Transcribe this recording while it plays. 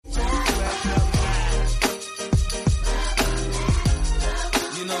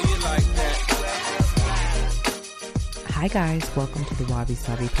Hi guys, welcome to the Wabi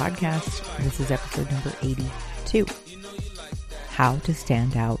Sabi podcast. This is episode number 82. How to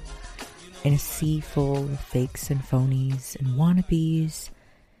stand out in a sea full of fakes and phonies and wannabes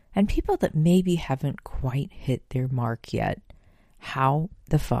and people that maybe haven't quite hit their mark yet. How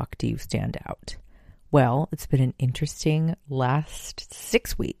the fuck do you stand out? Well, it's been an interesting last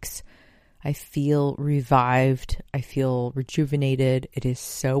 6 weeks. I feel revived. I feel rejuvenated. It is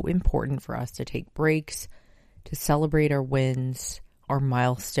so important for us to take breaks, to celebrate our wins, our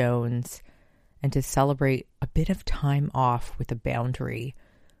milestones, and to celebrate a bit of time off with a boundary,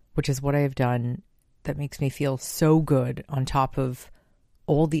 which is what I have done that makes me feel so good on top of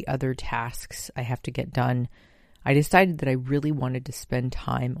all the other tasks I have to get done. I decided that I really wanted to spend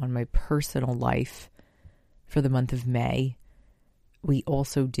time on my personal life for the month of May. We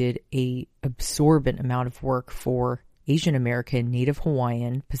also did an absorbent amount of work for Asian American, Native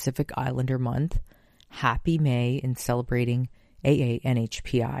Hawaiian, Pacific Islander Month. Happy May in celebrating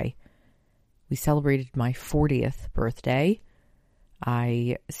AANHPI. We celebrated my 40th birthday.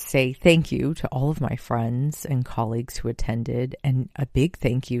 I say thank you to all of my friends and colleagues who attended, and a big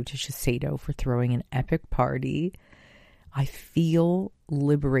thank you to Shiseido for throwing an epic party. I feel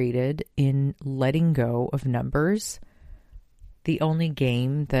liberated in letting go of numbers. The only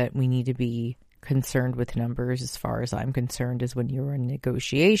game that we need to be concerned with numbers, as far as I'm concerned, is when you're in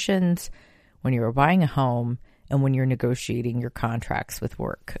negotiations, when you're buying a home, and when you're negotiating your contracts with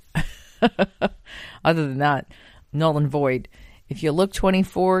work. Other than that, null and void. If you look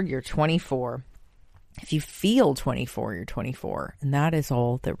 24, you're 24. If you feel 24, you're 24. And that is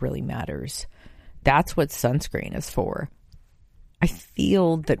all that really matters. That's what sunscreen is for. I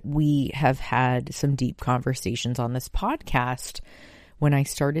feel that we have had some deep conversations on this podcast. When I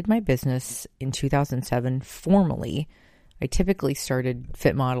started my business in 2007 formally, I typically started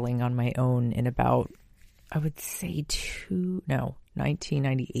fit modeling on my own in about, I would say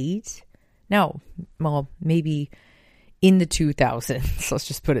 1998? No, well, maybe in the 2000s. Let's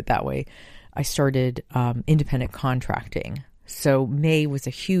just put it that way. I started independent contracting. So May was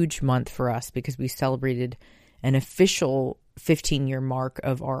a huge month for us because we celebrated an official 15-year mark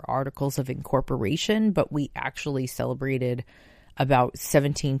of our articles of incorporation, but we actually celebrated about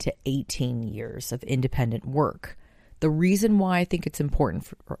 17 to 18 years of independent work. The reason why I think it's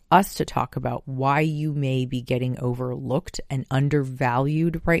important for us to talk about why you may be getting overlooked and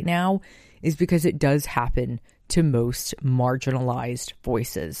undervalued right now is because it does happen to most marginalized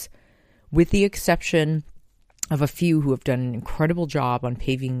voices, with the exception of a few who have done an incredible job on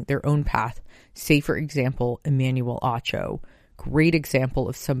paving their own path. Say, for example, Emmanuel Acho. Great example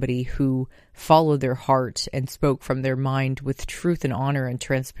of somebody who followed their heart and spoke from their mind with truth and honor and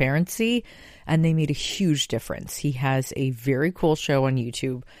transparency, and they made a huge difference. He has a very cool show on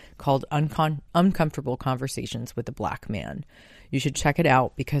YouTube called Uncomfortable Conversations with a Black Man. You should check it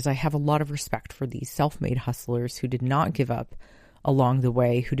out because I have a lot of respect for these self-made hustlers who did not give up along the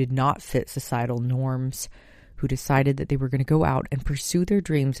way, who did not fit societal norms, who decided that they were going to go out and pursue their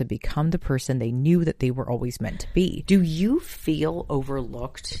dreams and become the person they knew that they were always meant to be. Do you feel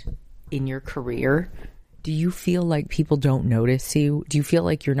overlooked in your career? Do you feel like people don't notice you? Do you feel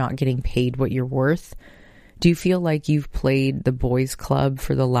like you're not getting paid what you're worth? Do you feel like you've played the boys club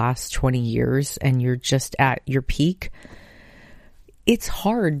for the last 20 years and you're just at your peak? It's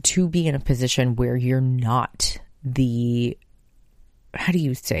hard to be in a position where you're not the, how do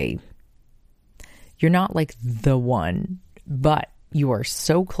you say, you're not like the one, but you are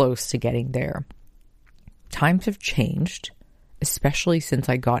so close to getting there. Times have changed, especially since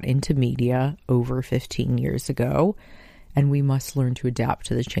I got into media over 15 years ago, and we must learn to adapt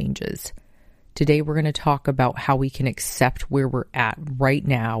to the changes. Today, we're going to talk about how we can accept where we're at right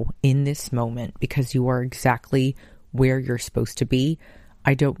now in this moment, because you are exactly where you're supposed to be.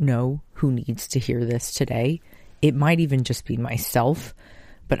 I don't know who needs to hear this today. It might even just be myself.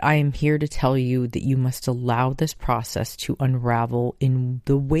 But I am here to tell you that you must allow this process to unravel in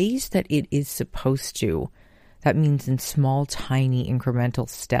the ways that it is supposed to. That means in small, tiny, incremental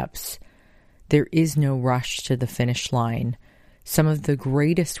steps. There is no rush to the finish line. Some of the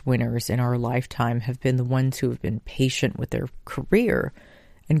greatest winners in our lifetime have been the ones who have been patient with their career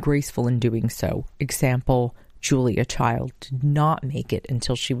and graceful in doing so. Example, Julia Child did not make it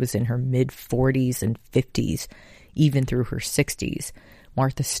until she was in her mid-40s and 50s, even through her 60s.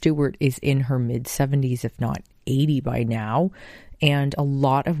 Martha Stewart is in her mid-70s, if not 80 by now, and a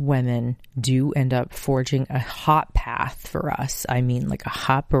lot of women do end up forging a hot path for us. I mean, like a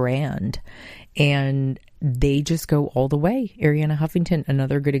hot brand, and they just go all the way. Arianna Huffington,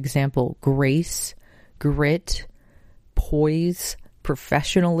 another good example. Grace, grit, poise,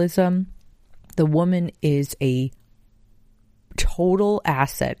 professionalism. The woman is a total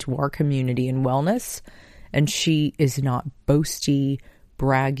asset to our community and wellness. And she is not boasty,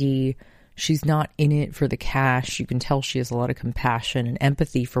 braggy. She's not in it for the cash. You can tell she has a lot of compassion and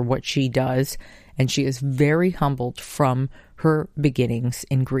empathy for what she does. And she is very humbled from her beginnings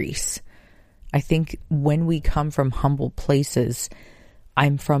in Greece. I think when we come from humble places,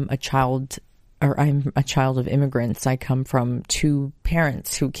 I'm a child of immigrants. I come from two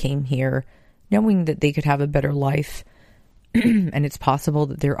parents who came here knowing that they could have a better life. And it's possible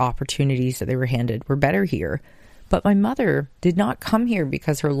that their opportunities that they were handed were better here. But my mother did not come here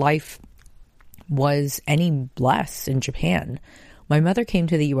because her life was any less in Japan. My mother came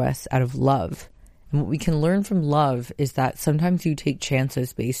to the US out of love. And what we can learn from love is that sometimes you take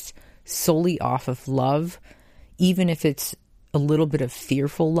chances based solely off of love, even if it's a little bit of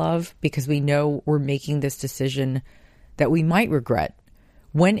fearful love, because we know we're making this decision that we might regret.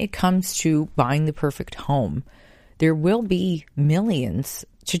 When it comes to buying the perfect home, there will be millions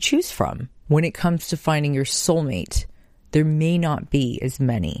to choose from. When it comes to finding your soulmate, there may not be as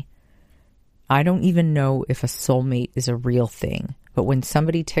many. I don't even know if a soulmate is a real thing, but when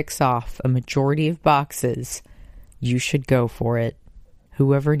somebody ticks off a majority of boxes, you should go for it.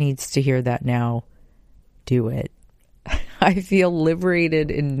 Whoever needs to hear that now, do it. I feel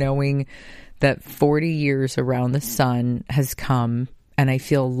liberated in knowing that 40 years around the sun has come, and I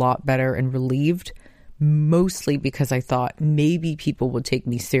feel a lot better and relieved, mostly because I thought maybe people would take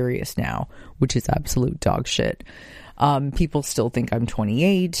me serious now, which is absolute dog shit. People still think I'm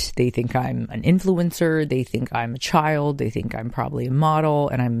 28. They think I'm an influencer. They think I'm a child. They think I'm probably a model,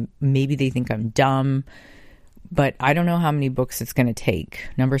 and maybe they think I'm dumb. But I don't know how many books it's going to take.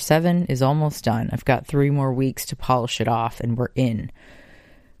 Number 7 is almost done. I've got 3 more weeks to polish it off, and we're in.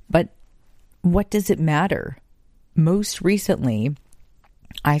 But what does it matter? Most recently,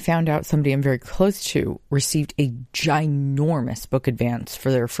 I found out somebody I'm very close to received a ginormous book advance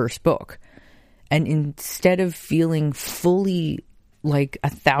for their first book. And instead of feeling fully like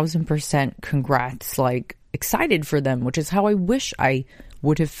 1,000% congrats, like excited for them, which is how I wish I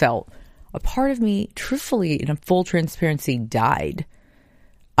would have felt, a part of me, truthfully, in a full transparency, died.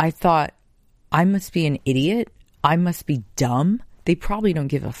 I thought, I must be an idiot. I must be dumb. They probably don't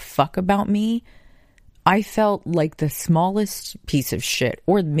give a fuck about me. I felt like the smallest piece of shit,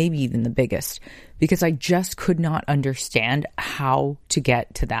 or maybe even the biggest, because I just could not understand how to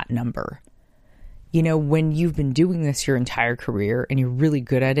get to that number. You know, when you've been doing this your entire career and you're really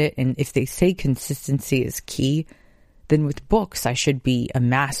good at it, and if they say consistency is key, then with books, I should be a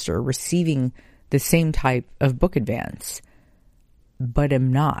master receiving the same type of book advance, but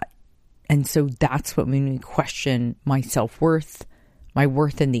I'm not. And so that's what made me question my self-worth, my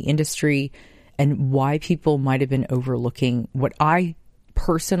worth in the industry, and why people might have been overlooking what I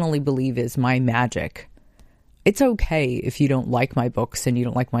personally believe is my magic. It's okay if you don't like my books and you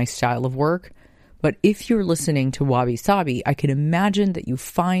don't like my style of work, but if you're listening to Wabi Sabi, I can imagine that you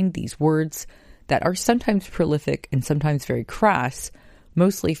find these words that are sometimes prolific and sometimes very crass,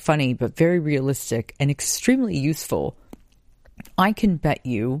 mostly funny, but very realistic and extremely useful. I can bet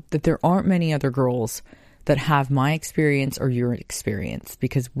you that there aren't many other girls that have my experience or your experience,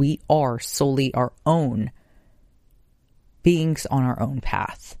 because we are solely our own beings on our own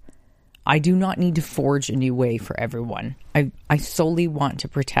path. I do not need to forge a new way for everyone. I solely want to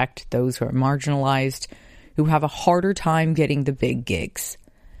protect those who are marginalized, who have a harder time getting the big gigs.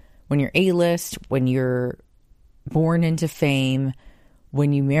 When you're A-list, when you're born into fame,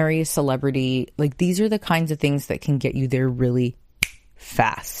 when you marry a celebrity, like these are the kinds of things that can get you there really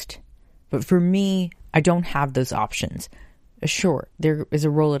fast. But for me, I don't have those options. Sure, there is a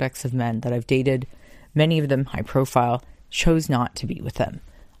Rolodex of men that I've dated, many of them high profile, chose not to be with them.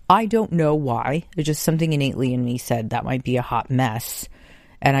 I don't know why. There's just something innately in me said that might be a hot mess.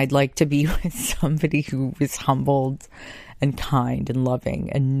 And I'd like to be with somebody who is humbled and kind and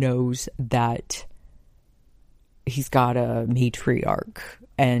loving and knows that he's got a matriarch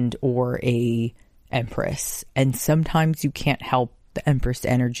and or a empress. And sometimes you can't help the empress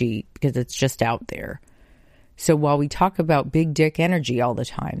energy because it's just out there. So while we talk about big dick energy all the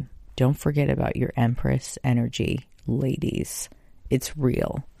time, don't forget about your empress energy, ladies. It's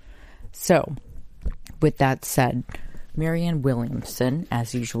real. So with that said, Marianne Williamson,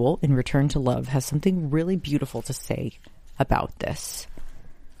 as usual, in Return to Love, has something really beautiful to say about this.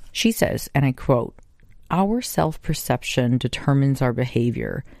 She says, and I quote, "Our self-perception determines our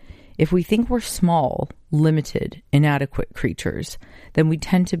behavior. If we think we're small, limited, inadequate creatures, then we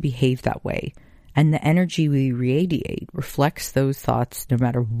tend to behave that way, and the energy we radiate reflects those thoughts no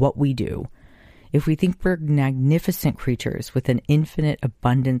matter what we do. If we think we're magnificent creatures with an infinite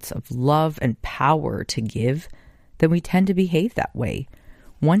abundance of love and power to give, then we tend to behave that way.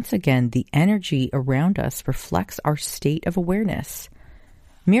 Once again, the energy around us reflects our state of awareness.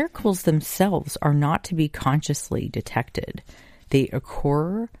 Miracles themselves are not to be consciously detected. They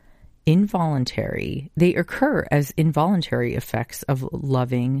occur as involuntary effects of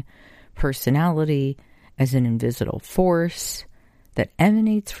loving personality, as an invisible force that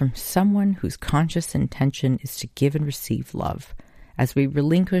emanates from someone whose conscious intention is to give and receive love. As we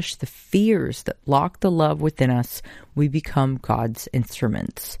relinquish the fears that block the love within us, we become God's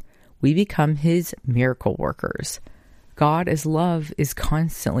instruments. We become His miracle workers. God as love is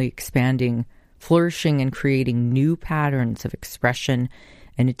constantly expanding, flourishing, and creating new patterns of expression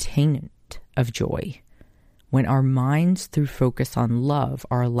and attainment of joy. When our minds, through focus on love,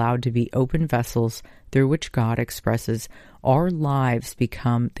 are allowed to be open vessels through which God expresses, our lives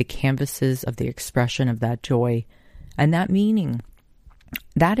become the canvases of the expression of that joy and that meaning.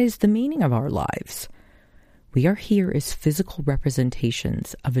 That is the meaning of our lives. We are here as physical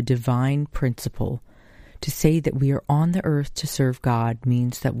representations of a divine principle. To say that we are on the earth to serve God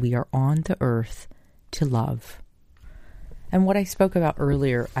means that we are on the earth to love. And what I spoke about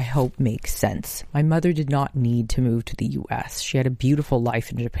earlier, I hope makes sense. My mother did not need to move to the U.S. She had a beautiful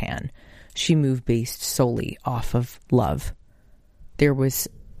life in Japan. She moved based solely off of love. There was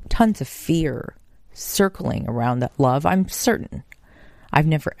tons of fear circling around that love, I'm certain. I've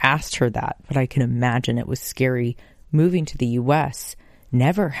never asked her that, but I can imagine it was scary moving to the U.S.,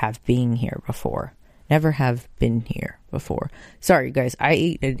 never have been here before. Sorry, guys, I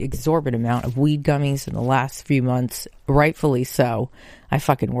ate an exorbitant amount of weed gummies in the last few months, rightfully so. I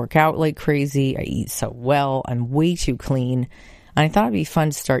fucking work out like crazy. I eat so well. I'm way too clean. And I thought it'd be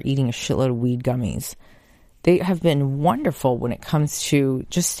fun to start eating a shitload of weed gummies. They have been wonderful when it comes to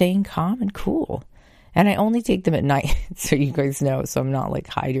just staying calm and cool. And I only take them at night, so you guys know, so I'm not like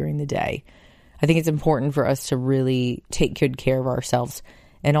high during the day. I think it's important for us to really take good care of ourselves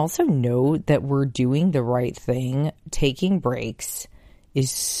and also know that we're doing the right thing. Taking breaks is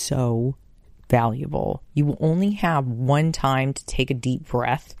so valuable. You will only have one time to take a deep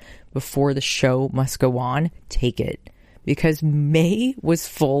breath before the show must go on. Take it. Because May was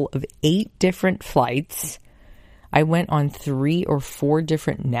full of 8 different flights. I went on 3 or 4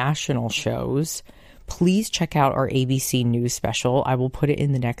 different national shows. Please check out our ABC News special. I will put it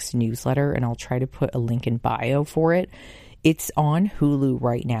in the next newsletter, and I'll try to put a link in bio for it. It's on Hulu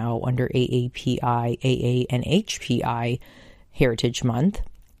right now under AAPI, AA, and HPI Heritage Month.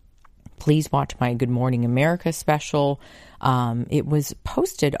 Please watch my Good Morning America special. It was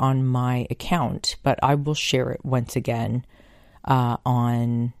posted on my account, but I will share it once again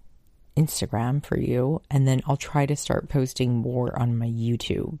on Instagram for you. And then I'll try to start posting more on my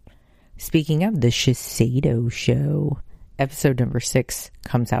YouTube. Speaking of the Shiseido Show, episode number 6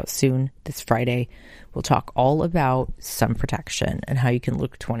 comes out soon, this Friday. We'll talk all about sun protection and how you can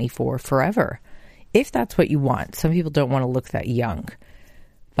look 24 forever, if that's what you want. Some people don't want to look that young.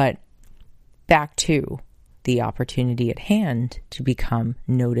 But back to the opportunity at hand to become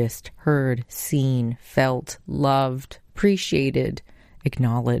noticed, heard, seen, felt, loved, appreciated,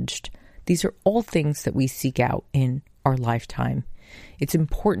 acknowledged. These are all things that we seek out in our lifetime. It's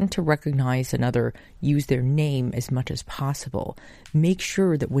important to recognize another, use their name as much as possible. Make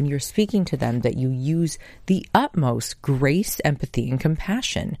sure that when you're speaking to them that you use the utmost grace, empathy, and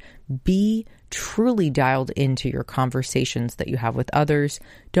compassion. Be truly dialed into your conversations that you have with others.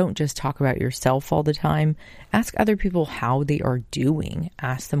 Don't just talk about yourself all the time. Ask other people how they are doing.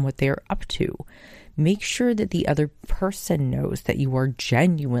 Ask them what they are up to. Make sure that the other person knows that you are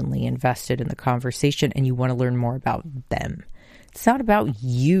genuinely invested in the conversation and you want to learn more about them. It's not about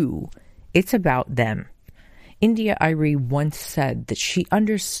you. It's about them. India Irie once said that she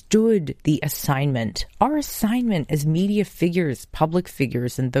understood the assignment. Our assignment as media figures, public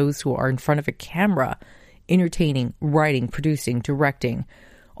figures, and those who are in front of a camera, entertaining, writing, producing, directing.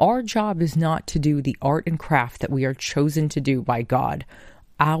 Our job is not to do the art and craft that we are chosen to do by God.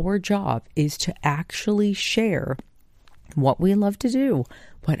 Our job is to actually share what we love to do.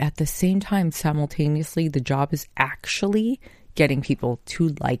 But at the same time, simultaneously, the job is actually getting people to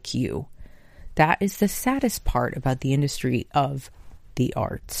like you. That is the saddest part about the industry of the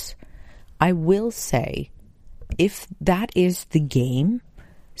arts. I will say, if that is the game,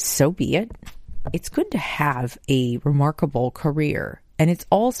 so be it. It's good to have a remarkable career. And it's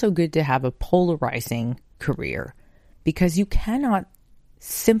also good to have a polarizing career, because you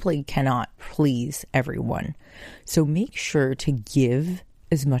simply cannot please everyone. So make sure to give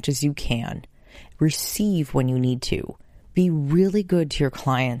as much as you can. Receive when you need to. Be really good to your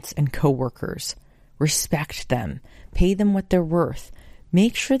clients and coworkers. Respect them. Pay them what they're worth.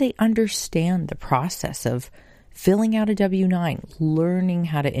 Make sure they understand the process of filling out a W-9, learning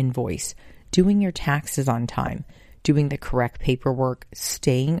how to invoice, doing your taxes on time, doing the correct paperwork,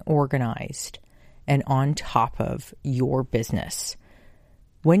 staying organized, and on top of your business.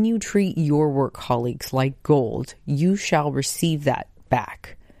 When you treat your work colleagues like gold, you shall receive that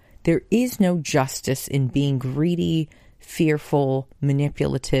back. There is no justice in being greedy, fearful,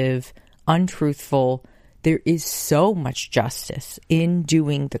 manipulative, untruthful. There is so much justice in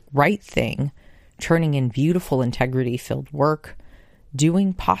doing the right thing, turning in beautiful integrity-filled work,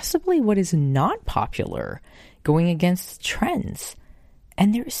 doing possibly what is not popular, going against trends.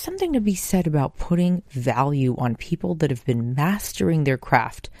 And there is something to be said about putting value on people that have been mastering their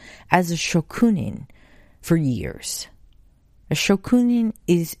craft as a shokunin for years. A shokunin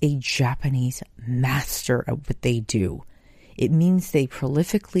is a Japanese master at what they do. It means they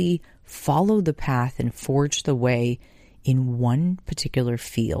prolifically follow the path and forge the way in one particular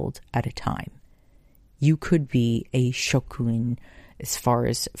field at a time. You could be a shokunin as far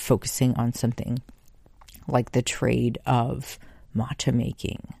as focusing on something like the trade of matcha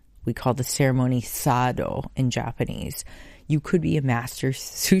making. We call the ceremony sado in Japanese. You could be a master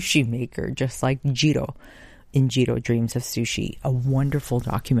sushi maker, just like Jiro in Jiro Dreams of Sushi, a wonderful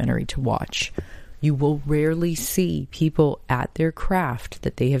documentary to watch. You will rarely see people at their craft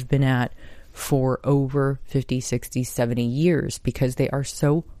that they have been at for over 50, 60, 70 years because they are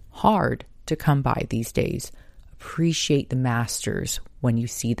so hard to come by these days. Appreciate the masters when you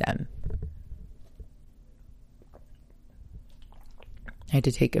see them. I had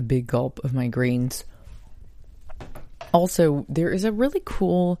to take a big gulp of my greens. Also, there is a really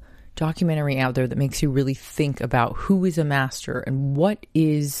cool documentary out there that makes you really think about who is a master and what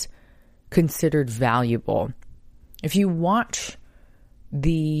is considered valuable. If you watch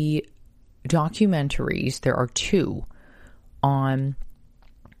the documentaries, there are two on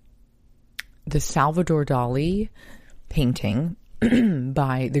the Salvador Dali painting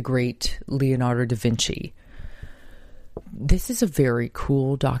by the great Leonardo da Vinci. This is a very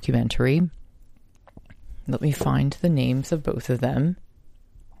cool documentary. Let me find the names of both of them.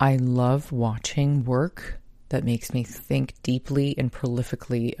 I love watching work that makes me think deeply and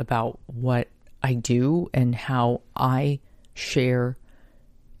prolifically about what I do and how I share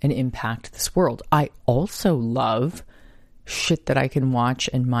and impact this world. I also love shit that I can watch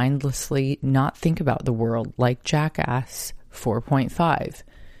and mindlessly not think about the world, like Jackass 4.5.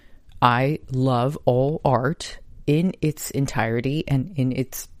 I love all art in its entirety and in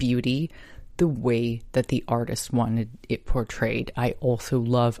its beauty, the way that the artist wanted it portrayed. I also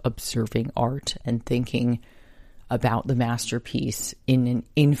love observing art and thinking about the masterpiece in an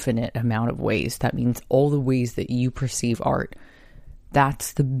infinite amount of ways. That means all the ways that you perceive art.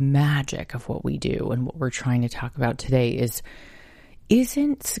 That's the magic of what we do. And what we're trying to talk about today is,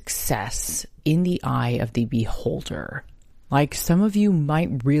 isn't success in the eye of the beholder? Like, some of you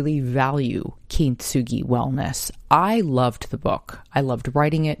might really value Kintsugi Wellness. I loved the book. I loved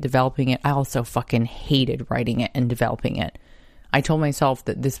writing it, developing it. I also fucking hated writing it and developing it. I told myself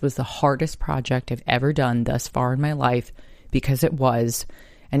that this was the hardest project I've ever done thus far in my life, because it was.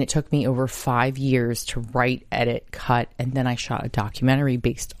 And it took me over 5 years to write, edit, cut, and then I shot a documentary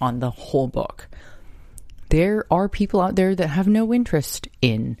based on the whole book. There are people out there that have no interest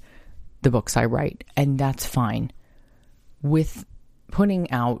in the books I write, and that's fine. With putting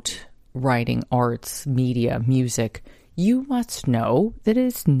out writing, arts, media, music, you must know that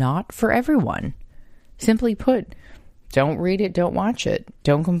it's not for everyone. Simply put, don't read it, don't watch it,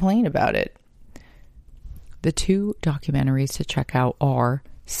 don't complain about it. The two documentaries to check out are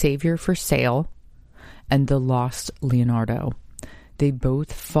Savior for Sale and The Lost Leonardo. They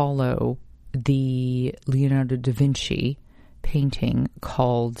both follow the Leonardo da Vinci painting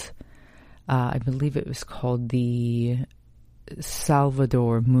called, I believe it was called the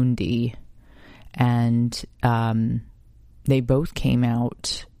Salvador Mundi, and they both came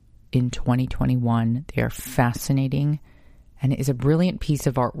out in 2021. They are fascinating, and it is a brilliant piece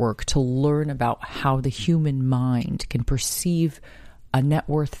of artwork to learn about how the human mind can perceive a net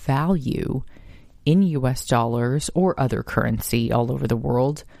worth value in US dollars or other currency all over the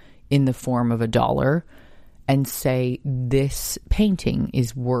world in the form of a dollar, and say this painting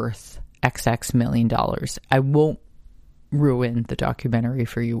is worth XX million dollars. I won't ruin the documentary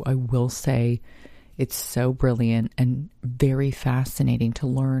for you. I will say it's so brilliant and very fascinating to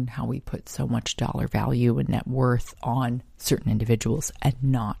learn how we put so much dollar value and net worth on certain individuals and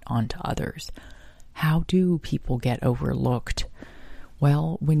not onto others. How do people get overlooked?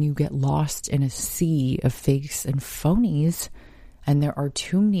 Well, when you get lost in a sea of fakes and phonies and there are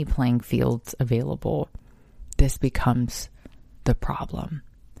too many playing fields available, this becomes the problem.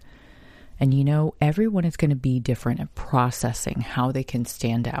 And everyone is going to be different at processing how they can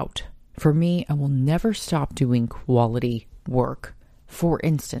stand out. For me, I will never stop doing quality work. For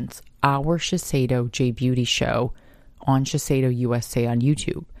instance, our Shiseido J Beauty show on Shiseido USA on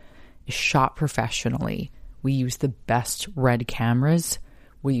YouTube is shot professionally. We use the best red cameras.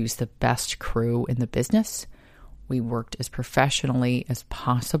 We use the best crew in the business. We worked as professionally as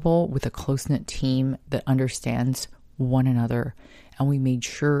possible with a close-knit team that understands one another. And we made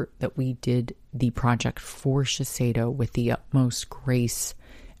sure that we did the project for Shiseido with the utmost grace,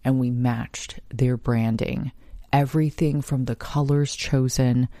 and we matched their branding. Everything from the colors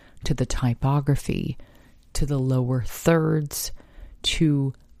chosen to the typography to the lower thirds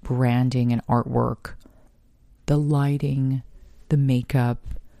to branding and artwork, the lighting, the makeup,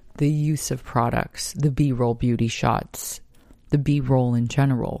 the use of products, the B-roll beauty shots, the B-roll in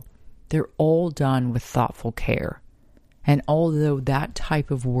general. They're all done with thoughtful care. And although that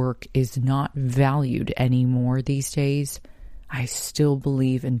type of work is not valued anymore these days, I still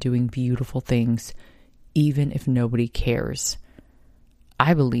believe in doing beautiful things, even if nobody cares.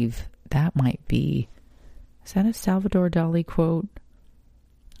 I believe that might be, is that a Salvador Dali quote?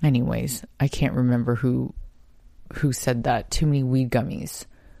 Anyways, I can't remember who said that. Too many weed gummies.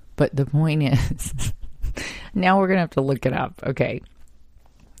 But the point is, now we're going to have to look it up. Okay.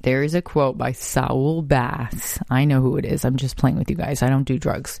 There is a quote by Saul Bass. I know who it is. I'm just playing with you guys. I don't do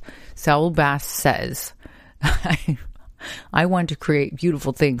drugs. Saul Bass says, I want to create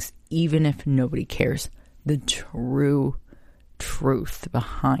beautiful things even if nobody cares. The true truth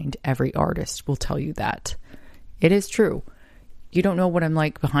behind every artist will tell you that. It is true. You don't know what I'm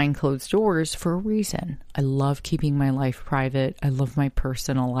like behind closed doors for a reason. I love keeping my life private. I love my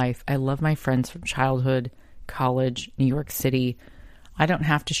personal life. I love my friends from childhood, college, New York City. I don't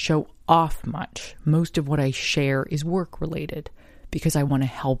have to show off much. Most of what I share is work related because I want to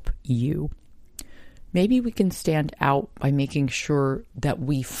help you. Maybe we can stand out by making sure that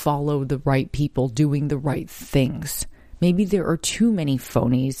we follow the right people doing the right things. Maybe there are too many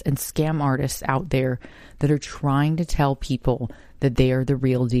phonies and scam artists out there that are trying to tell people that they are the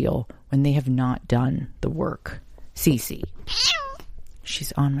real deal when they have not done the work. Cece.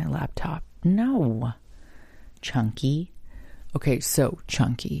 She's on my laptop. No. Chunky. Okay, so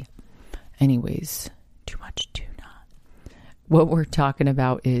Chunky. Anyways, too much tuna. What we're talking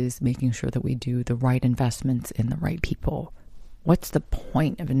about is making sure that we do the right investments in the right people. What's the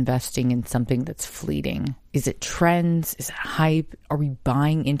point of investing in something that's fleeting? Is it trends? Is it hype? Are we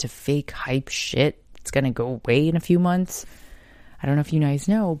buying into fake hype shit that's going to go away in a few months? I don't know if you guys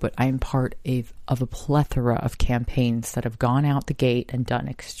know, but I'm part of a plethora of campaigns that have gone out the gate and done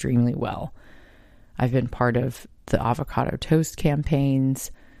extremely well. I've been part of the avocado toast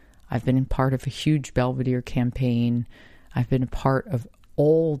campaigns. I've been part of a huge Belvedere campaign. I've been a part of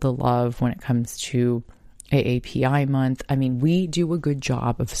all the love when it comes to AAPI month. I mean, we do a good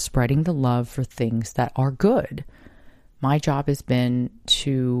job of spreading the love for things that are good. My job has been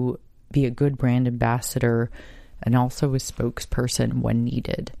to be a good brand ambassador and also a spokesperson when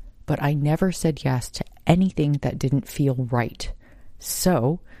needed. But I never said yes to anything that didn't feel right.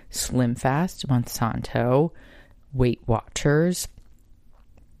 So, Slim Fast, Monsanto, Weight Watchers,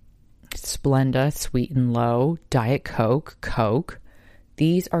 Splenda, Sweet and Low, Diet Coke, Coke.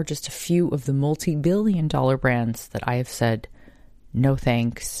 These are just a few of the multi-billion-dollar brands that I have said, no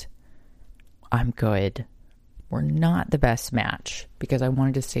thanks, I'm good. We're not the best match because I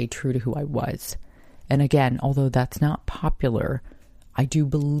wanted to stay true to who I was. And again, although that's not popular, I do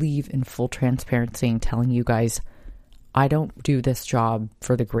believe in full transparency and telling you guys, I don't do this job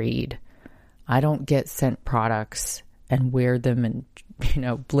for the greed. I don't get sent products and wear them and,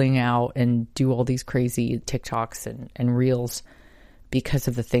 bling out and do all these crazy TikToks and reels because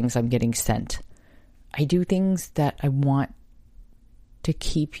of the things I'm getting sent. I do things that I want to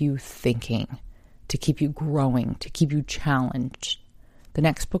keep you thinking, to keep you growing, to keep you challenged. The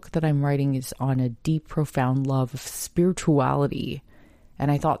next book that I'm writing is on a deep, profound love of spirituality.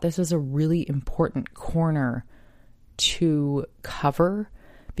 And I thought this was a really important corner to cover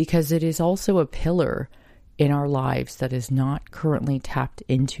because it is also a pillar in our lives that is not currently tapped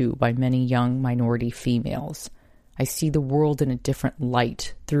into by many young minority females. I see the world in a different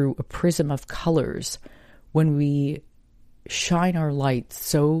light through a prism of colors when we shine our light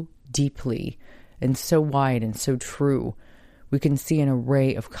so deeply and so wide and so true. We can see an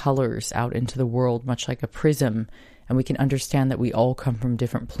array of colors out into the world, much like a prism, and we can understand that we all come from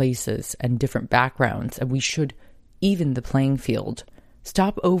different places and different backgrounds, and we should even the playing field.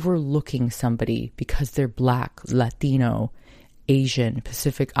 Stop overlooking somebody because they're Black, Latino, Asian,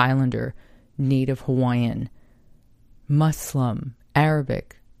 Pacific Islander, Native Hawaiian, Muslim,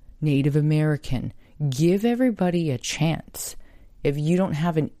 Arabic, Native American. Give everybody a chance. If you don't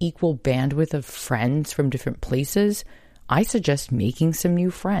have an equal bandwidth of friends from different places, I suggest making some new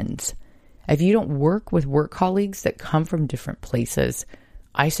friends. If you don't work with work colleagues that come from different places,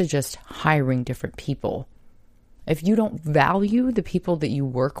 I suggest hiring different people. If you don't value the people that you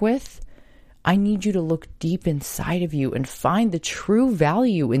work with, I need you to look deep inside of you and find the true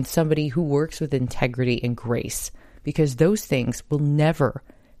value in somebody who works with integrity and grace, because those things will never,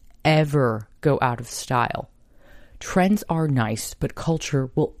 ever go out of style. Trends are nice, but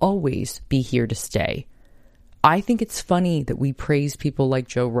culture will always be here to stay. I think it's funny that we praise people like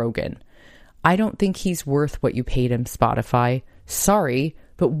Joe Rogan. I don't think he's worth what you paid him, Spotify. Sorry,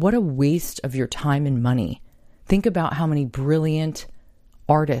 but what a waste of your time and money. Think about how many brilliant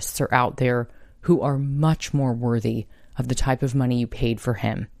artists are out there who are much more worthy of the type of money you paid for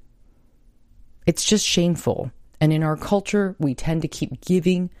him. It's just shameful. And in our culture, we tend to keep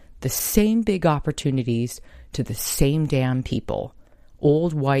giving the same big opportunities to the same damn people.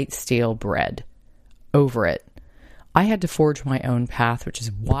 Old white stale bread. Over it. I had to forge my own path, which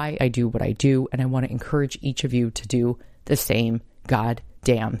is why I do what I do, and I want to encourage each of you to do the same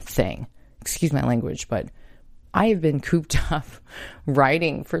goddamn thing. Excuse my language, but I have been cooped up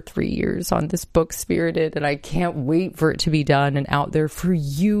writing for 3 years on this book, Spirited, and I can't wait for it to be done and out there for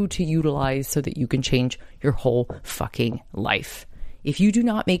you to utilize so that you can change your whole fucking life. If you do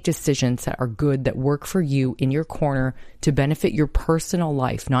not make decisions that are good, that work for you in your corner to benefit your personal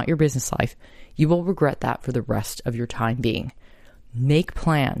life, not your business life, you will regret that for the rest of your time being. Make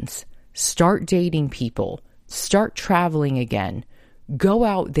plans. Start dating people. Start traveling again. Go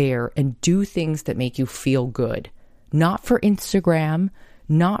out there and do things that make you feel good. Not for Instagram,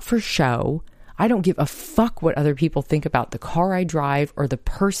 not for show. I don't give a fuck what other people think about the car I drive or the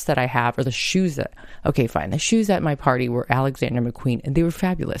purse that I have or the shoes that... Okay, fine. The shoes at my party were Alexander McQueen and they were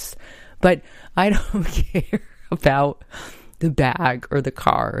fabulous. But I don't care about the bag or the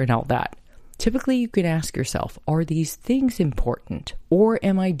car and all that. Typically, you can ask yourself, are these things important? Or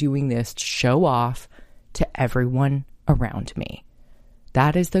am I doing this to show off to everyone around me?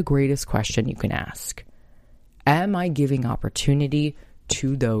 That is the greatest question you can ask. Am I giving opportunity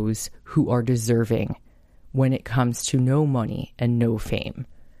to those who are deserving when it comes to no money and no fame?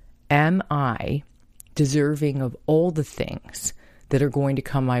 Am I deserving of all the things that are going to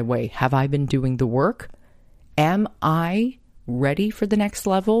come my way? Have I been doing the work? Am I ready for the next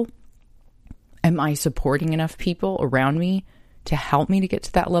level? Am I supporting enough people around me to help me to get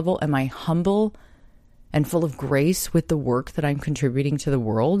to that level? Am I humble and full of grace with the work that I'm contributing to the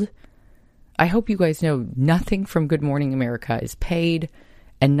world? I hope you guys know nothing from Good Morning America is paid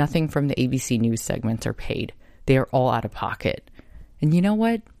and nothing from the ABC News segments are paid. They are all out of pocket. And you know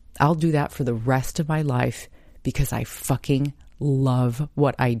what? I'll do that for the rest of my life because I fucking love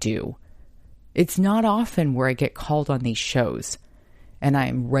what I do. It's not often where I get called on these shows, and I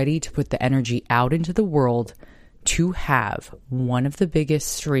am ready to put the energy out into the world to have one of the biggest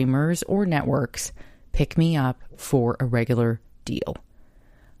streamers or networks pick me up for a regular deal.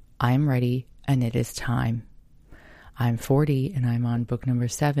 I'm ready, and it is time. I'm 40, and I'm on book number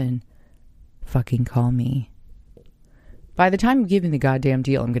 7. Fucking call me. By the time I'm giving the goddamn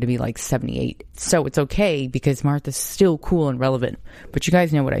deal, I'm going to be like 78. So it's okay, because Martha's still cool and relevant. But you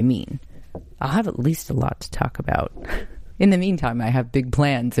guys know what I mean. I'll have at least a lot to talk about. In the meantime, I have big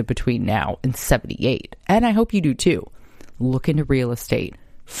plans in between now and 78. And I hope you do too. Look into real estate.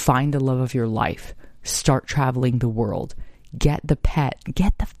 Find the love of your life. Start traveling the world. Get the pet.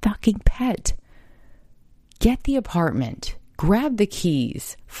 Get the fucking pet. Get the apartment. Grab the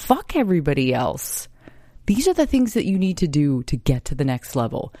keys. Fuck everybody else. These are the things that you need to do to get to the next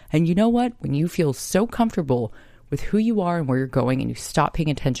level. And you know what? When you feel so comfortable with who you are and where you're going and you stop paying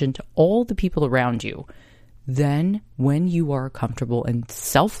attention to all the people around you, then when you are comfortable in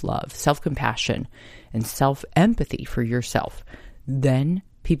self-love, self-compassion, and self-empathy for yourself, then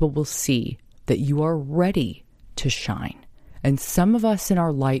people will see that you are ready to shine. And some of us in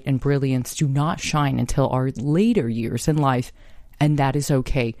our light and brilliance do not shine until our later years in life, and that is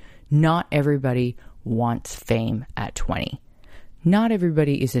okay. Not everybody wants fame at 20. Not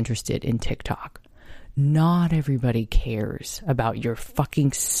everybody is interested in TikTok. Not everybody cares about your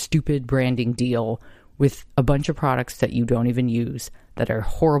fucking stupid branding deal with a bunch of products that you don't even use that are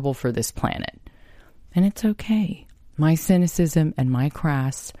horrible for this planet. And it's okay. My cynicism and my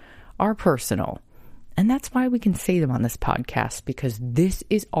crass are personal. And that's why we can say them on this podcast, because this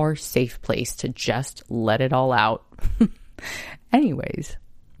is our safe place to just let it all out. Anyways,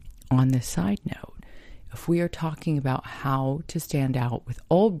 on this side note, if we are talking about how to stand out with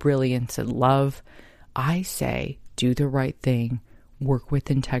all brilliance and love, I say do the right thing, work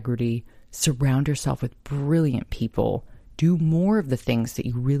with integrity, surround yourself with brilliant people, do more of the things that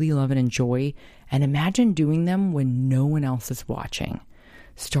you really love and enjoy, and imagine doing them when no one else is watching.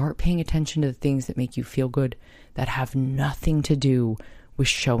 Start paying attention to the things that make you feel good that have nothing to do with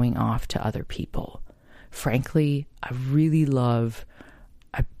showing off to other people. Frankly, I really love,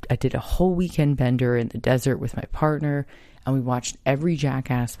 I did a whole weekend bender in the desert with my partner, and we watched every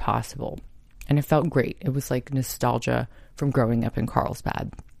Jackass possible. And it felt great. It was like nostalgia from growing up in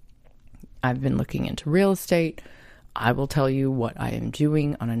Carlsbad. I've been looking into real estate. I will tell you what I am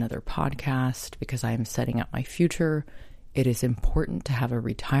doing on another podcast because I am setting up my future. It is important to have a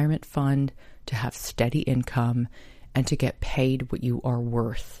retirement fund, to have steady income, and to get paid what you are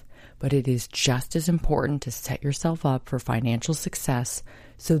worth. But it is just as important to set yourself up for financial success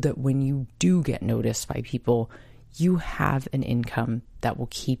so that when you do get noticed by people, you have an income that will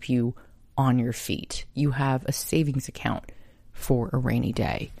keep you on your feet. You have a savings account for a rainy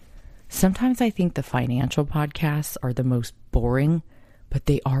day. Sometimes I think the financial podcasts are the most boring, but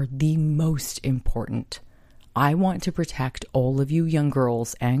they are the most important. I want to protect all of you young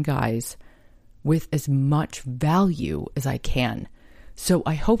girls and guys with as much value as I can. So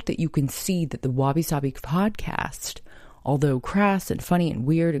I hope that you can see that the Wabi Sabi podcast, although crass and funny and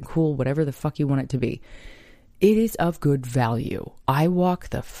weird and cool, whatever the fuck you want it to be, it is of good value. I walk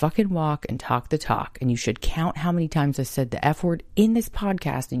the fucking walk and talk the talk, and you should count how many times I said the F word in this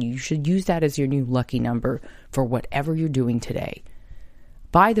podcast, and you should use that as your new lucky number for whatever you're doing today.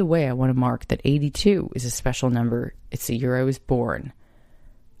 By the way, I want to mark that 82 is a special number. It's the year I was born.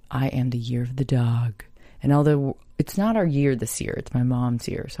 I am the year of the dog. And although it's not our year this year, it's my mom's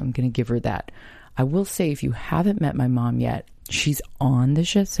year, so I'm going to give her that. I will say, if you haven't met my mom yet, she's on the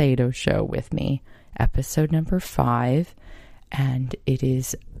Shiseido show with me, episode number 5, and it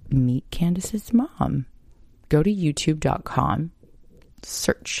is Meet Candace's Mom. Go to youtube.com,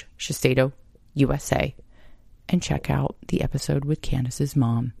 search Shiseido USA, and check out the episode with Candace's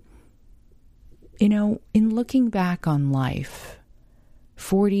mom. You know, in looking back on life,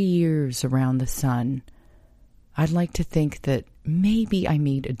 40 years around the sun, I'd like to think that maybe I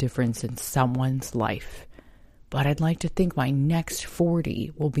made a difference in someone's life. But I'd like to think my next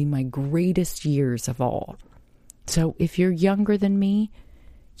 40 will be my greatest years of all. So if you're younger than me,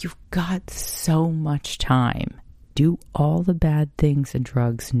 you've got so much time. Do all the bad things and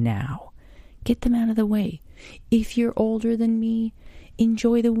drugs now. Get them out of the way. If you're older than me,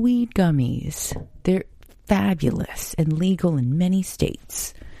 enjoy the weed gummies. They're fabulous and legal in many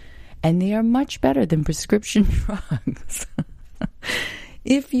states. And they are much better than prescription drugs.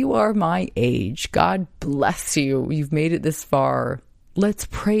 If you are my age, God bless you. You've made it this far. Let's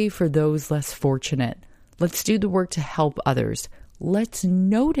pray for those less fortunate. Let's do the work to help others. Let's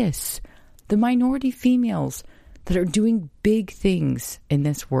notice the minority females that are doing big things in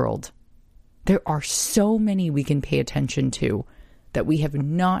this world. There are so many we can pay attention to that we have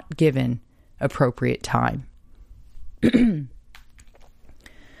not given appropriate time.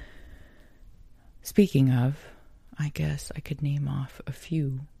 Speaking of, I guess I could name off a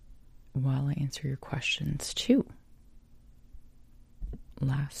few while I answer your questions too.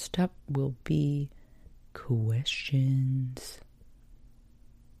 Last up will be questions.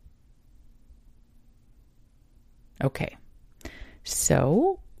 Okay,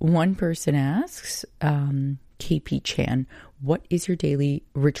 so one person asks, KP Chan, what is your daily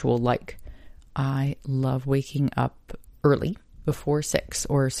ritual like? I love waking up early, before 6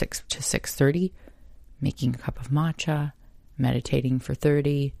 or 6 to 6:30, making a cup of matcha, meditating for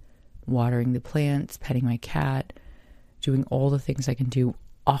 30, watering the plants, petting my cat, doing all the things I can do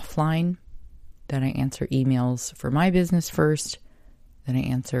offline. Then I answer emails for my business first. Then I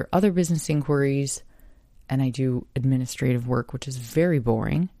answer other business inquiries. And I do administrative work, which is very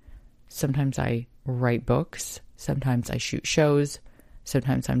boring. Sometimes I write books. Sometimes I shoot shows.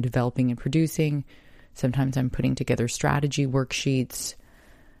 Sometimes I'm developing and producing. Sometimes I'm putting together strategy worksheets,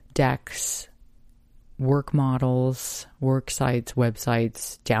 decks, work models, work sites,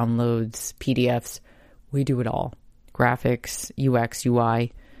 websites, downloads, PDFs. We do it all. Graphics, UX,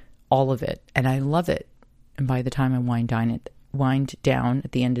 UI, all of it. And I love it. And by the time I wind down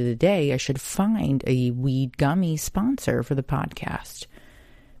at the end of the day, I should find a weed gummy sponsor for the podcast,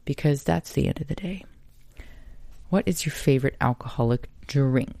 because that's the end of the day. What is your favorite alcoholic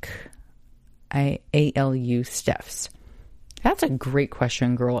drink? ALU Steph's. That's a great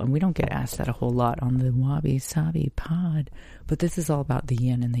question, girl, and we don't get asked that a whole lot on the Wabi Sabi pod, but this is all about the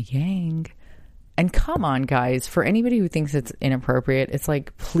yin and the yang. And come on, guys, for anybody who thinks it's inappropriate, it's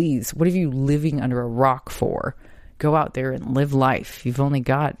like, please, what are you living under a rock for? Go out there and live life. You've only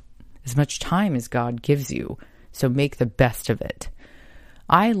got as much time as God gives you, so make the best of it.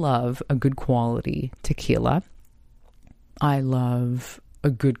 I love a good quality tequila. I love a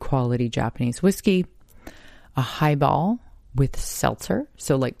good quality Japanese whiskey, a highball with seltzer.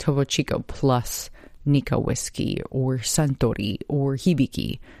 So like Topo Chico plus Nikka whiskey or Suntory or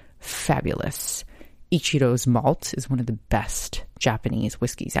Hibiki. Fabulous. Ichiro's malt is one of the best Japanese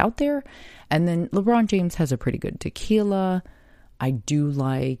whiskeys out there. And then LeBron James has a pretty good tequila. I do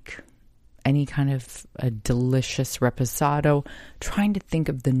like any kind of a delicious reposado. Trying to think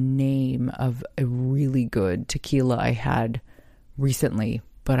of the name of a really good tequila I had recently,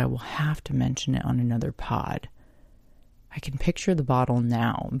 but I will have to mention it on another pod. I can picture the bottle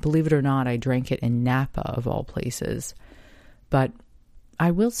now. Believe it or not, I drank it in Napa of all places. But I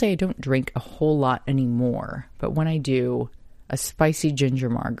will say I don't drink a whole lot anymore. But when I do, a spicy ginger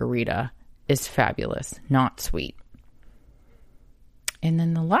margarita is fabulous, not sweet. And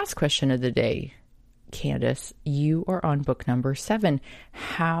then the last question of the day, Candace, you are on book number 7.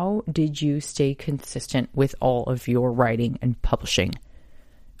 How did you stay consistent with all of your writing and publishing?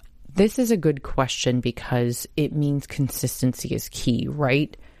 This is a good question because it means consistency is key,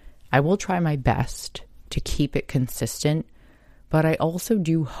 right? I will try my best to keep it consistent, but I also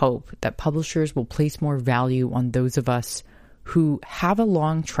do hope that publishers will place more value on those of us who have a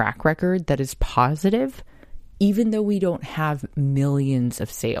long track record that is positive, even though we don't have millions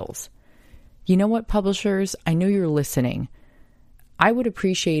of sales. You know what, publishers? I know you're listening. I would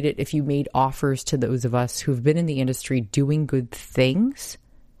appreciate it if you made offers to those of us who've been in the industry doing good things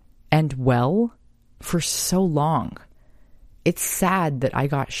and well for so long. It's sad that I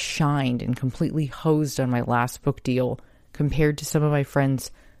got shined and completely hosed on my last book deal compared to some of my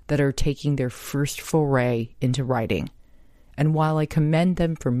friends that are taking their first foray into writing. And while I commend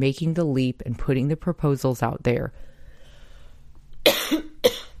them for making the leap and putting the proposals out there,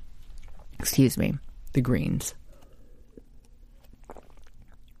 excuse me, the greens.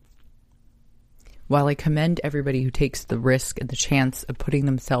 While I commend everybody who takes the risk and the chance of putting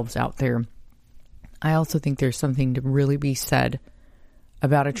themselves out there, I also think there's something to really be said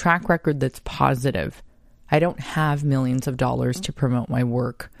about a track record that's positive. I don't have millions of dollars to promote my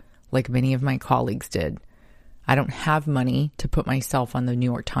work like many of my colleagues did. I don't have money to put myself on the New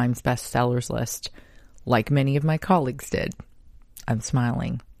York Times bestsellers list like many of my colleagues did. I'm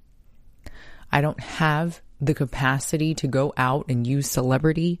smiling. I don't have the capacity to go out and use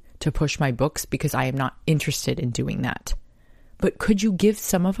celebrity to push my books because I am not interested in doing that. But could you give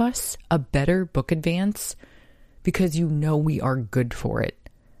some of us a better book advance because you know we are good for it?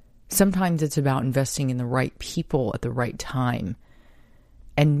 Sometimes it's about investing in the right people at the right time.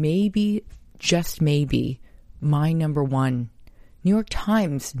 And maybe, just maybe, my number one, New York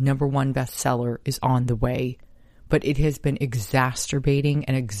Times number 1 bestseller is on the way. But it has been exacerbating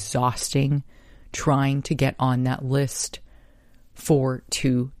and exhausting trying to get on that list for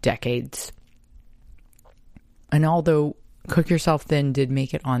 2 decades. And although Cook Yourself Thin did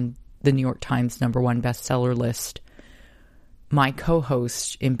make it on the New York Times number 1 bestseller list, my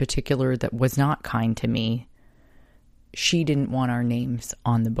co-host in particular that was not kind to me, she didn't want our names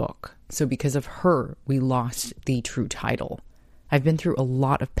on the book. So because of her, we lost the true title. I've been through a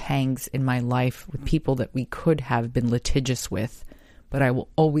lot of pangs in my life with people that we could have been litigious with, but I will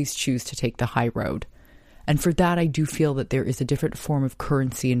always choose to take the high road. And for that, I do feel that there is a different form of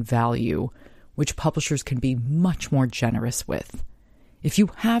currency and value, which publishers can be much more generous with. If you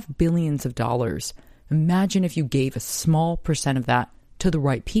have billions of dollars, imagine if you gave a small percent of that to the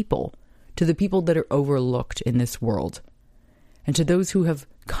right people, to the people that are overlooked in this world. And to those who have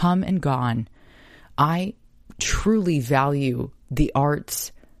come and gone, I truly value the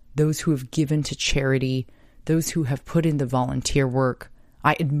arts, those who have given to charity, those who have put in the volunteer work.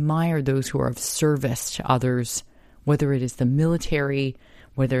 I admire those who are of service to others, whether it is the military,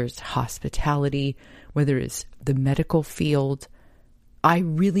 whether it's hospitality, whether it's the medical field. I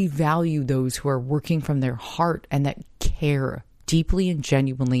really value those who are working from their heart and that care deeply and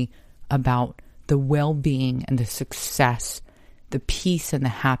genuinely about the well-being and the success, the peace and the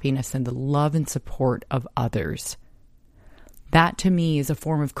happiness and the love and support of others. That to me is a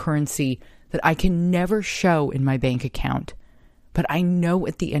form of currency that I can never show in my bank account. But I know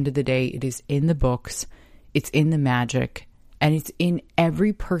at the end of the day, it is in the books, it's in the magic, and it's in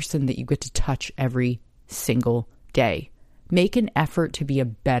every person that you get to touch every single day. Make an effort to be a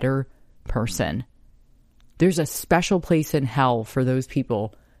better person. There's a special place in hell for those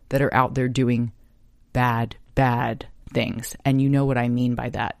people that are out there doing bad things. And you know what I mean by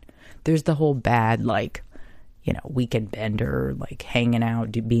that. There's the whole bad, weekend bender, hanging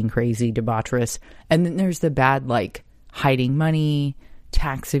out, being crazy, debaucherous. And then there's the bad, hiding money,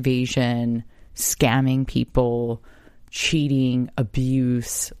 tax evasion, scamming people, cheating,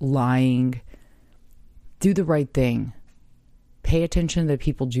 abuse, lying. Do the right thing. Pay attention to the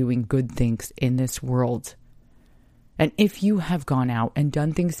people doing good things in this world. And if you have gone out and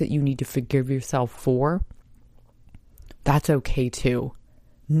done things that you need to forgive yourself for, that's okay too.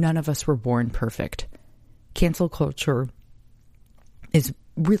 None of us were born perfect. Cancel culture is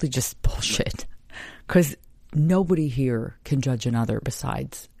really just bullshit, because nobody here can judge another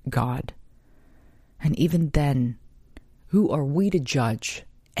besides God. And even then, who are we to judge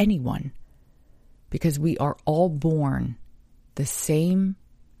anyone? Because we are all born the same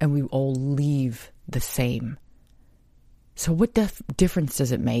and we all leave the same. So what difference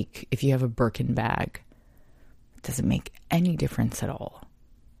does it make if you have a Birkin bag? It doesn't make any difference at all.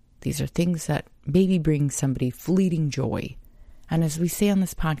 These are things that maybe bring somebody fleeting joy. And as we say on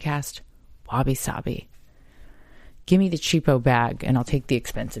this podcast, wabi sabi. Give me the cheapo bag and I'll take the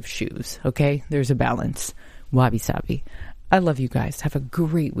expensive shoes. Okay? There's a balance. Wabi sabi. I love you guys. Have a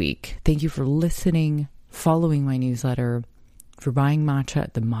great week. Thank you for listening, following my newsletter, for buying matcha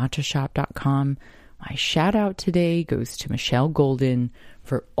at thematchashop.com. My shout out today goes to Michelle Golden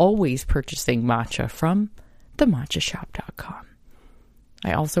for always purchasing matcha from thematchashop.com.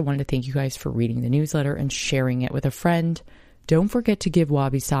 I also wanted to thank you guys for reading the newsletter and sharing it with a friend. Don't forget to give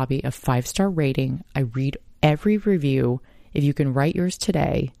Wabi Sabi a 5-star rating. I read every review. If you can write yours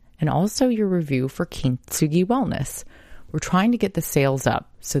today, and also your review for Kintsugi Wellness. We're trying to get the sales up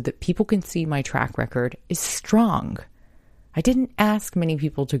so that people can see my track record is strong. I didn't ask many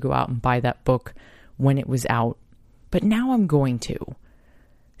people to go out and buy that book when it was out, but now I'm going to.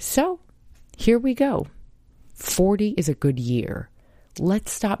 So, here we go. 40 is a good year.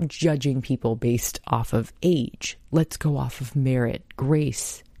 Let's stop judging people based off of age. Let's go off of merit,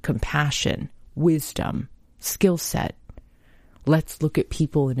 grace, compassion, wisdom, skill set. Let's look at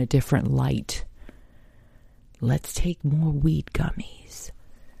people in a different light. Let's take more weed gummies.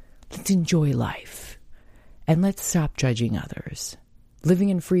 Let's enjoy life. And let's stop judging others. Living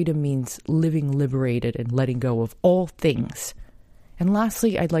in freedom means living liberated and letting go of all things. And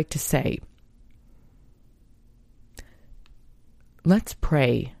lastly, I'd like to say, let's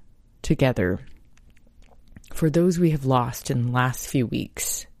pray together for those we have lost in the last few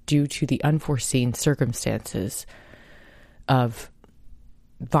weeks due to the unforeseen circumstances of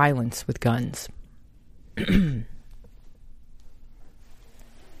violence with guns.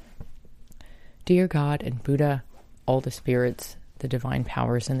 Dear God and Buddha, all the spirits, the divine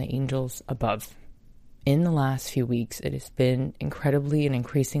powers, and the angels above, in the last few weeks, it has been incredibly and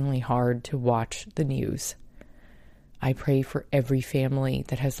increasingly hard to watch the news. I pray for every family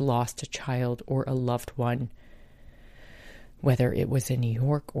that has lost a child or a loved one, whether it was in New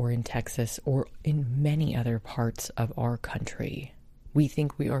York or in Texas or in many other parts of our country. We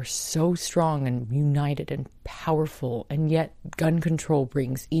think we are so strong and united and powerful, and yet gun control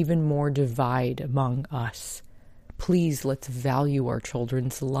brings even more divide among us. Please, let's value our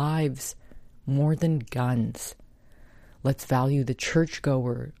children's lives more than guns. Let's value the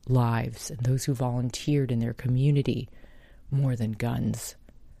churchgoer lives and those who volunteered in their community more than guns.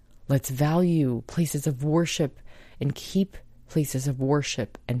 Let's value places of worship and keep places of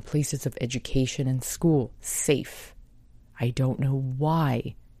worship and places of education and school safe. I don't know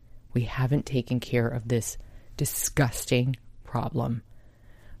why we haven't taken care of this disgusting problem,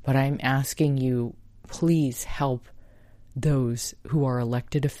 but I'm asking you, please help those who are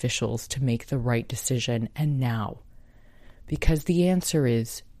elected officials to make the right decision, and now. Because the answer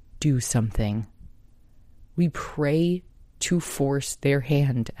is, do something. We pray to force their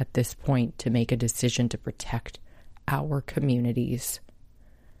hand at this point to make a decision to protect our communities.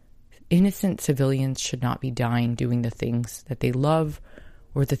 Innocent civilians should not be dying doing the things that they love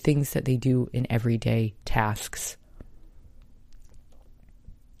or the things that they do in everyday tasks.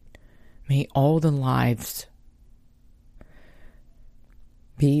 May all the lives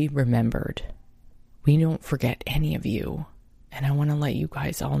be remembered. We don't forget any of you. And I want to let you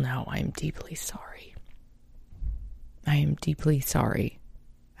guys all know I am deeply sorry. I am deeply sorry.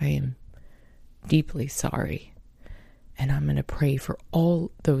 I am deeply sorry. And I'm going to pray for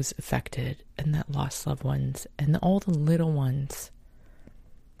all those affected and that lost loved ones and all the little ones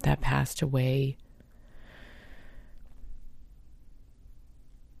that passed away.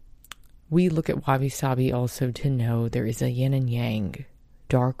 We look at Wabi Sabi also to know there is a yin and yang.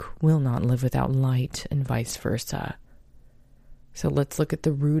 Dark will not live without light and vice versa. So let's look at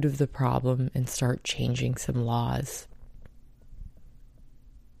the root of the problem and start changing some laws.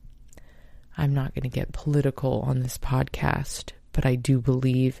 I'm not going to get political on this podcast, but I do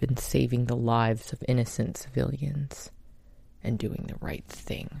believe in saving the lives of innocent civilians and doing the right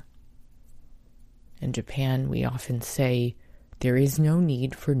thing. In Japan, we often say there is no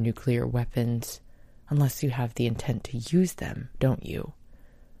need for nuclear weapons unless you have the intent to use them, don't you?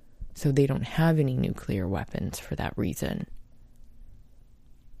 So they don't have any nuclear weapons for that reason.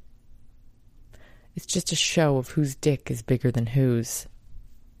 It's just a show of whose dick is bigger than whose.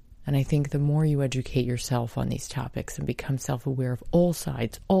 And I think the more you educate yourself on these topics and become self-aware of all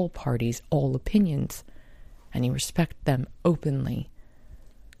sides, all parties, all opinions, and you respect them openly,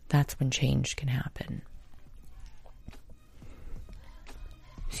 that's when change can happen.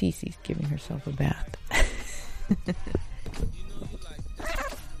 Cece's giving herself a bath.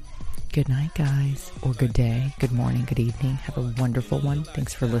 Good night, guys. Or good day, good morning, good evening. Have a wonderful one.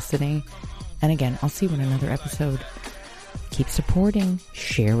 Thanks for listening. And again, I'll see you in another episode. Keep supporting.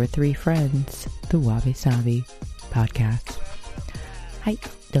 Share with 3 friends. The Wabi Sabi Podcast. はい、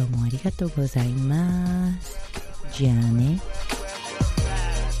どうもありがとうございます。じゃあね。